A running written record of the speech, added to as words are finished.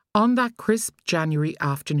On that crisp January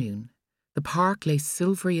afternoon, the park lay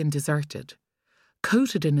silvery and deserted,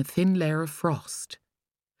 coated in a thin layer of frost.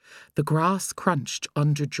 The grass crunched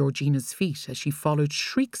under Georgina's feet as she followed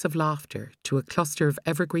shrieks of laughter to a cluster of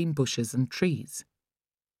evergreen bushes and trees.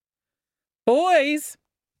 "Boys,"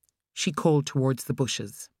 she called towards the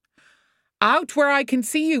bushes. "Out where I can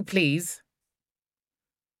see you, please."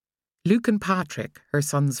 Luke and Patrick, her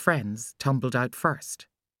son's friends, tumbled out first.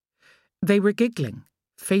 They were giggling,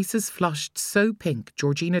 faces flushed so pink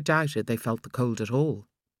Georgina doubted they felt the cold at all.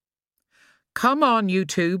 "Come on, you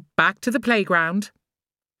two, back to the playground."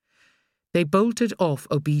 They bolted off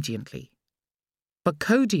obediently, but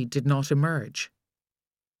Cody did not emerge.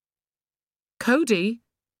 "Cody?"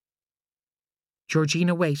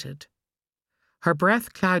 Georgina waited. Her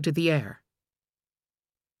breath clouded the air.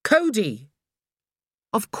 "Cody!"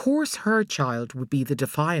 Of course her child would be the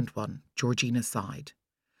defiant one, Georgina sighed.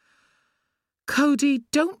 "Cody,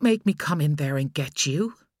 don't make me come in there and get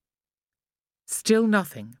you." Still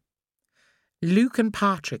nothing. Luke and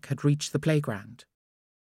Patrick had reached the playground.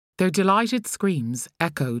 Their delighted screams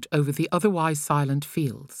echoed over the otherwise silent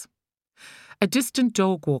fields. A distant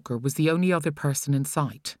dog walker was the only other person in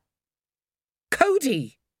sight.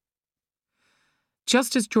 "Cody!"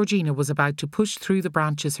 Just as Georgina was about to push through the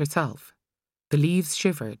branches herself, the leaves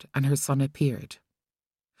shivered and her son appeared.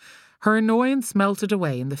 Her annoyance melted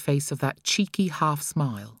away in the face of that cheeky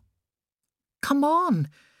half-smile. "Come on,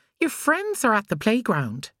 your friends are at the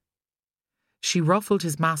playground." She ruffled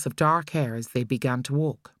his mass of dark hair as they began to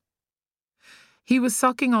walk. He was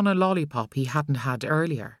sucking on a lollipop he hadn't had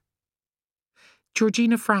earlier.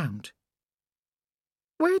 Georgina frowned.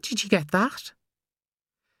 "Where did you get that?"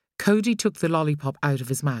 Cody took the lollipop out of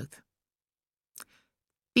his mouth.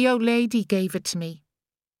 "The old lady gave it to me."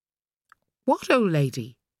 "What old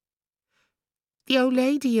lady?" "The old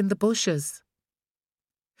lady in the bushes."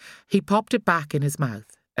 He popped it back in his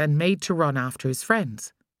mouth and made to run after his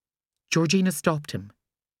friends. Georgina stopped him.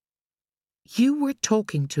 "You were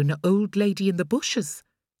talking to an old lady in the bushes,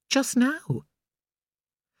 just now."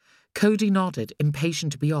 Cody nodded,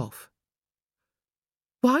 impatient to be off.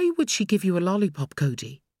 "Why would she give you a lollipop,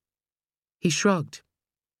 Cody?" He shrugged.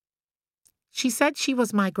 "She said she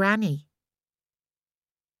was my granny."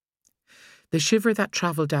 The shiver that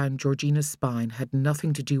travelled down Georgina's spine had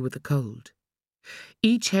nothing to do with the cold.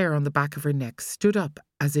 Each hair on the back of her neck stood up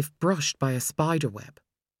as if brushed by a spider web.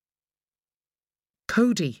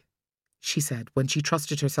 "Cody," she said when she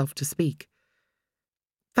trusted herself to speak.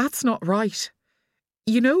 "That's not right.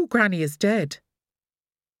 You know Granny is dead."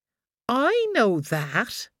 "I know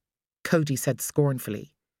that," Cody said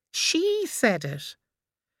scornfully. "She said it.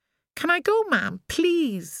 Can I go, ma'am,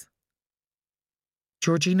 please?"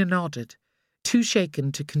 Georgina nodded, too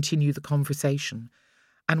shaken to continue the conversation,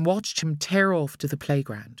 and watched him tear off to the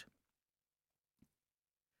playground.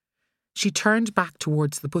 She turned back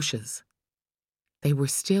towards the bushes. They were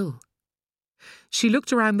still. She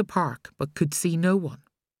looked around the park but could see no one.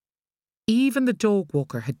 Even the dog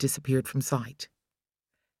walker had disappeared from sight.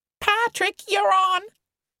 "Patrick, you're on!"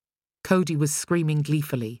 Cody was screaming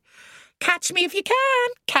gleefully. "Catch me if you can!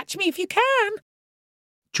 Catch me if you can!"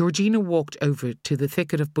 Georgina walked over to the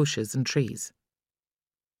thicket of bushes and trees.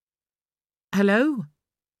 "Hello?"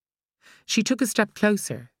 She took a step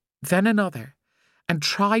closer, then another, and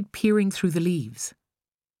tried peering through the leaves.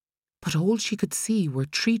 But all she could see were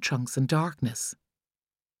tree trunks and darkness.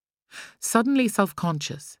 Suddenly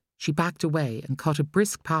self-conscious, she backed away and cut a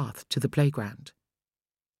brisk path to the playground.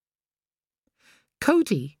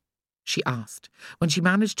 "Cody," she asked, when she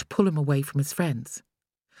managed to pull him away from his friends,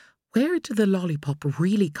 "where did the lollipop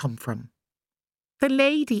really come from?" "The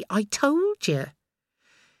lady, I told you."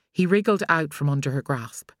 He wriggled out from under her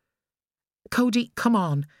grasp. "Cody, come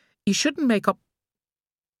on. You shouldn't make up..."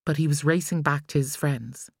 But he was racing back to his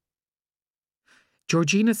friends.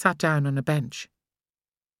 Georgina sat down on a bench.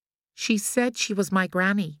 "She said she was my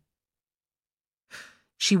granny."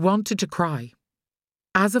 She wanted to cry.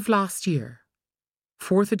 As of last year,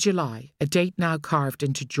 4th of July, a date now carved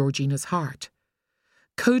into Georgina's heart,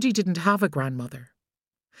 Cody didn't have a grandmother.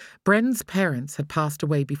 Bren's parents had passed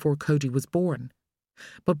away before Cody was born,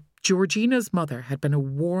 but Georgina's mother had been a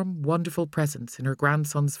warm, wonderful presence in her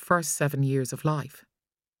grandson's first 7 years of life.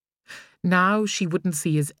 Now she wouldn't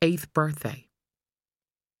see his 8th birthday.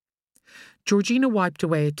 Georgina wiped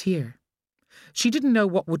away a tear. She didn't know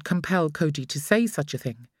what would compel Cody to say such a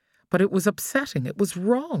thing, but it was upsetting. It was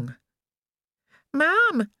wrong.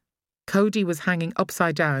 "Ma'am!" Cody was hanging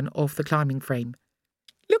upside down off the climbing frame.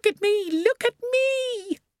 "Look at me! Look at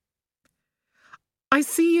me!" "I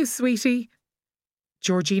see you, sweetie."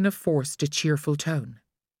 Georgina forced a cheerful tone.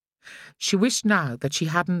 She wished now that she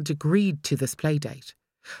hadn't agreed to this playdate,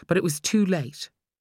 but it was too late.